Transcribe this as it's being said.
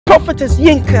Prophetess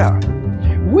Yinka,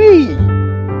 we,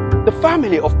 the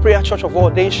family of Prayer Church of All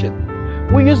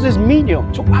Nations, we use this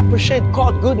medium to appreciate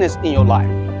God's goodness in your life.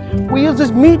 We use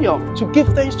this medium to give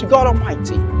thanks to God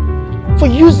Almighty for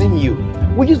using you.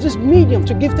 We use this medium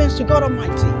to give thanks to God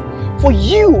Almighty for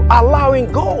you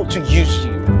allowing God to use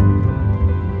you.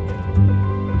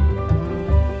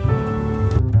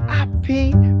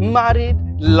 Happy married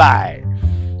life.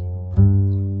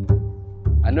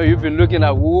 I know you've been looking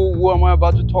at who am I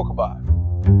about to talk about?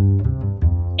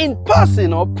 In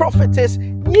person of Prophetess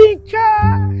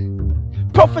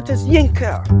Yinka. Prophetess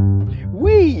Yinka.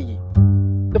 We,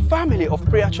 the family of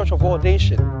Prayer Church of All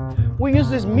Nations, we use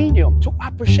this medium to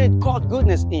appreciate God's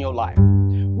goodness in your life.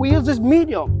 We use this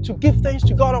medium to give thanks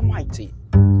to God Almighty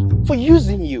for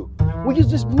using you. We use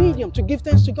this medium to give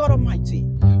thanks to God Almighty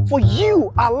for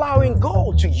you allowing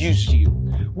God to use you.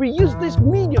 We use this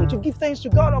medium to give thanks to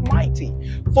God Almighty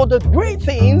for the great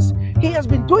things He has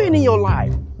been doing in your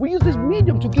life. We use this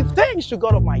medium to give thanks to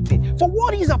God Almighty for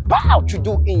what He's about to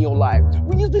do in your life.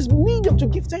 We use this medium to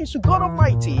give thanks to God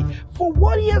Almighty for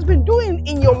what He has been doing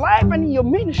in your life and in your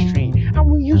ministry.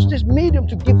 And we use this medium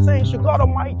to give thanks to God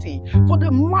Almighty for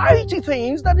the mighty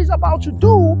things that He's about to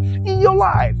do in your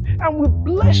life. And we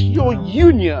bless your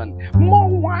union. More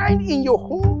wine in your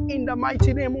home in the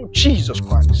mighty name of Jesus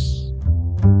Christ.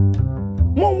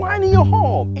 More wine in your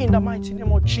home in the mighty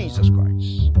name of Jesus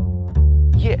Christ.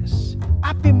 Yes,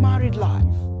 happy married life.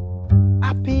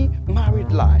 Happy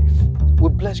married life. We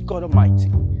bless God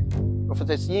Almighty.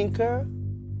 Prophetess Yinka,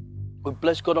 we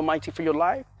bless God Almighty for your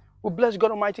life. We bless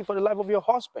God Almighty for the life of your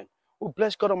husband. We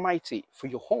bless God Almighty for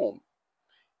your home.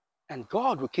 And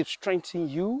God will keep strengthening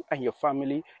you and your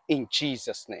family in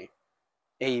Jesus' name.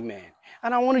 Amen.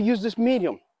 And I want to use this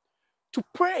medium to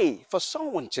pray for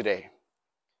someone today.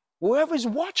 Whoever is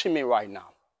watching me right now.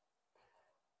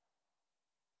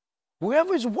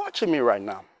 Whoever is watching me right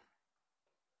now.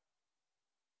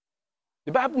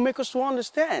 The Bible makes us to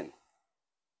understand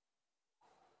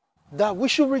that we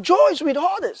should rejoice with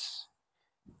others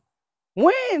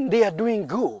when they are doing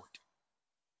good.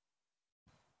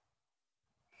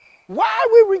 Why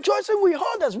are we rejoicing with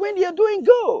others when they are doing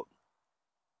good?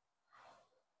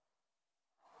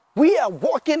 We are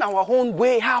working our own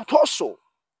way out also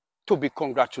to be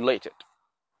congratulated.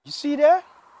 You see there?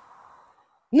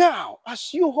 Now,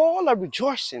 as you all are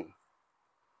rejoicing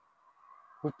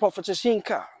with Prophetess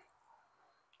Yinka,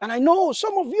 and I know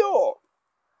some of you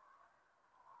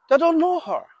that don't know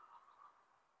her,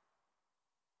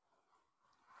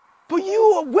 but you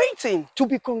are waiting to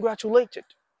be congratulated.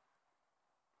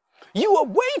 You are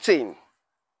waiting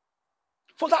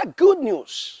for that good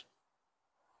news.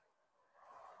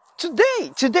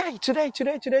 Today,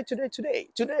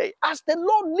 as the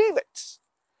Lord liveth,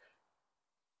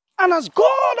 and as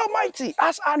God Almighty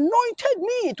has anointed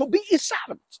me to be His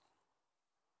servant,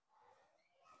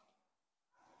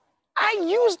 I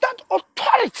use that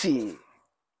authority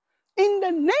in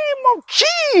the name of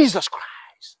Jesus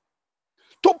Christ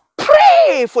to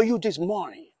pray for you this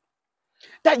morning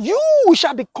that you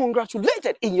shall be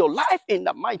congratulated in your life in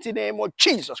the mighty name of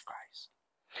Jesus Christ.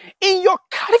 In your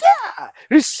career,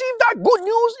 receive that good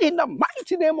news in the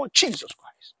mighty name of Jesus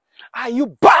Christ. Are you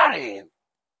barren?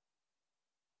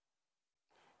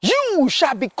 You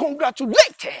shall be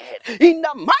congratulated in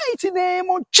the mighty name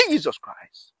of Jesus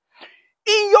Christ.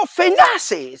 In your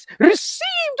finances,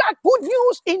 receive that good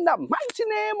news in the mighty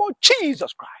name of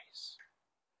Jesus Christ.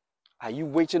 Are you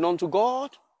waiting unto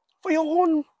God for your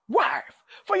own wife,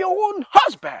 for your own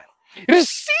husband?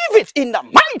 Receive it in the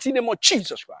mighty name of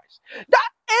Jesus Christ. That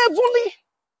heavenly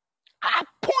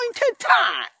appointed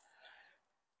time,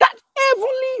 that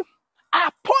heavenly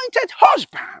appointed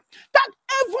husband, that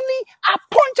heavenly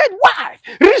appointed wife,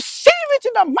 receive it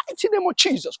in the mighty name of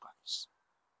Jesus Christ.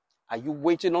 Are you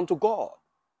waiting unto God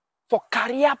for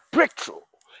career breakthrough?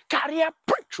 Career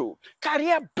breakthrough,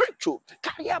 career breakthrough,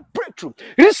 career breakthrough.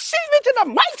 Receive it in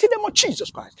the mighty name of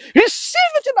Jesus Christ.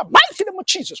 Receive it in the mighty name of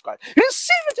Jesus Christ.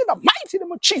 Receive it in the mighty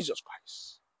name of Jesus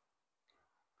Christ.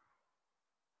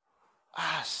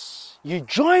 As you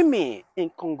join me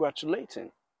in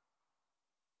congratulating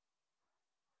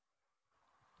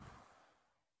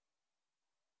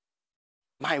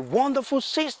my wonderful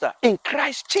sister in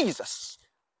Christ Jesus,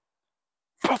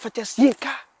 Prophetess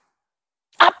Yinka,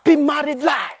 happy married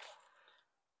life.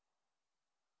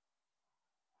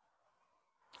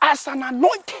 As an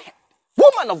anointed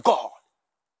woman of God,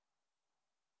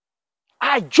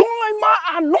 I join my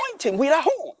anointing with her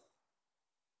home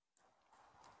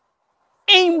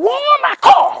in one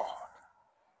accord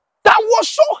that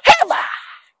whatsoever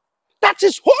that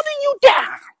is holding you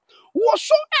down,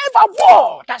 whatsoever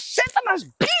wall that Satan has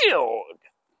built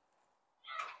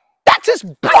What is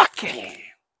blocking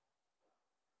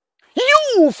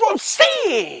you from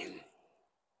seeing,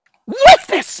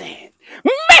 witnessing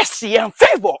mercy and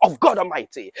favor of God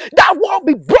Almighty? That wall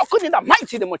be broken in the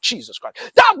mighty name of Jesus Christ.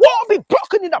 That wall be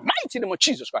broken in the mighty name of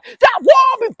Jesus Christ. That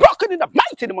wall be broken in the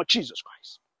mighty name of Jesus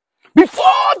Christ. Before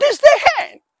this day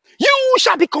end, you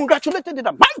shall be congratulated in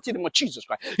the mighty name of Jesus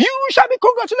Christ. You shall be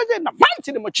congratulated in the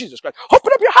mighty name of Jesus Christ.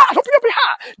 Open up your heart, open up your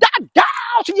heart. That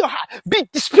doubt in your heart, be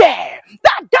despair.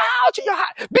 That doubt in your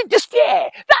heart, be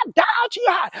despair. That doubt in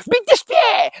your heart, be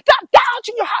despair. That doubt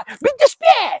in your heart, be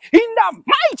despair. In the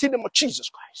mighty name of Jesus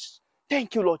Christ.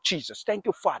 Thank you, Lord Jesus. Thank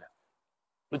you, Father.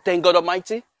 We thank God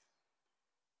Almighty.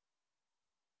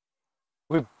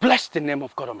 We bless the name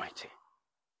of God Almighty.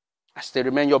 I still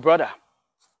remain your brother,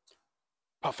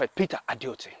 Prophet Peter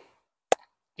Adeoti.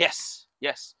 Yes,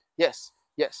 yes, yes,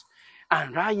 yes.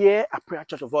 And right here at Prayer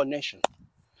Church of All Nations,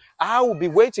 I will be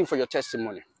waiting for your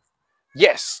testimony.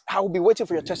 Yes, I will be waiting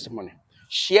for your testimony.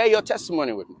 Share your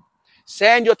testimony with me.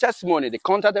 Send your testimony. The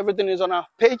contact, everything is on our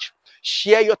page.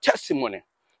 Share your testimony.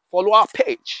 Follow our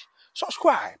page.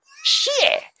 Subscribe.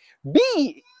 Share.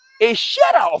 Be a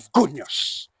sharer of good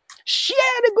news. Share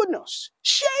the good news.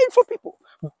 Share it for people.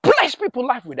 Bless people's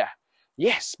life with that.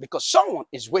 Yes, because someone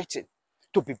is waiting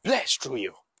to be blessed through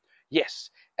you. Yes,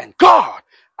 and God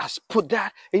has put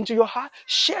that into your heart.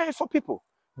 Share it for people.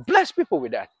 Bless people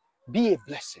with that. Be a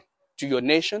blessing to your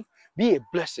nation. Be a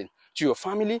blessing to your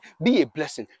family. Be a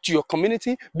blessing to your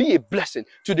community. Be a blessing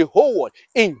to the whole world.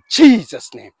 In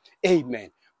Jesus' name,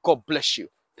 amen. God bless you.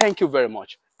 Thank you very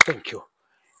much. Thank you.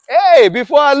 Hey,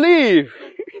 before I leave,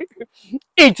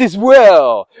 it is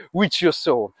well with your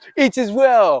soul. It is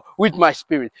well with my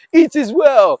spirit. It is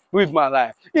well with my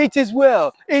life. It is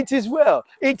well. It is well.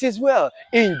 It is well.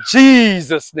 In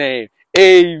Jesus' name,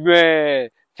 amen.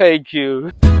 Thank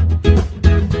you.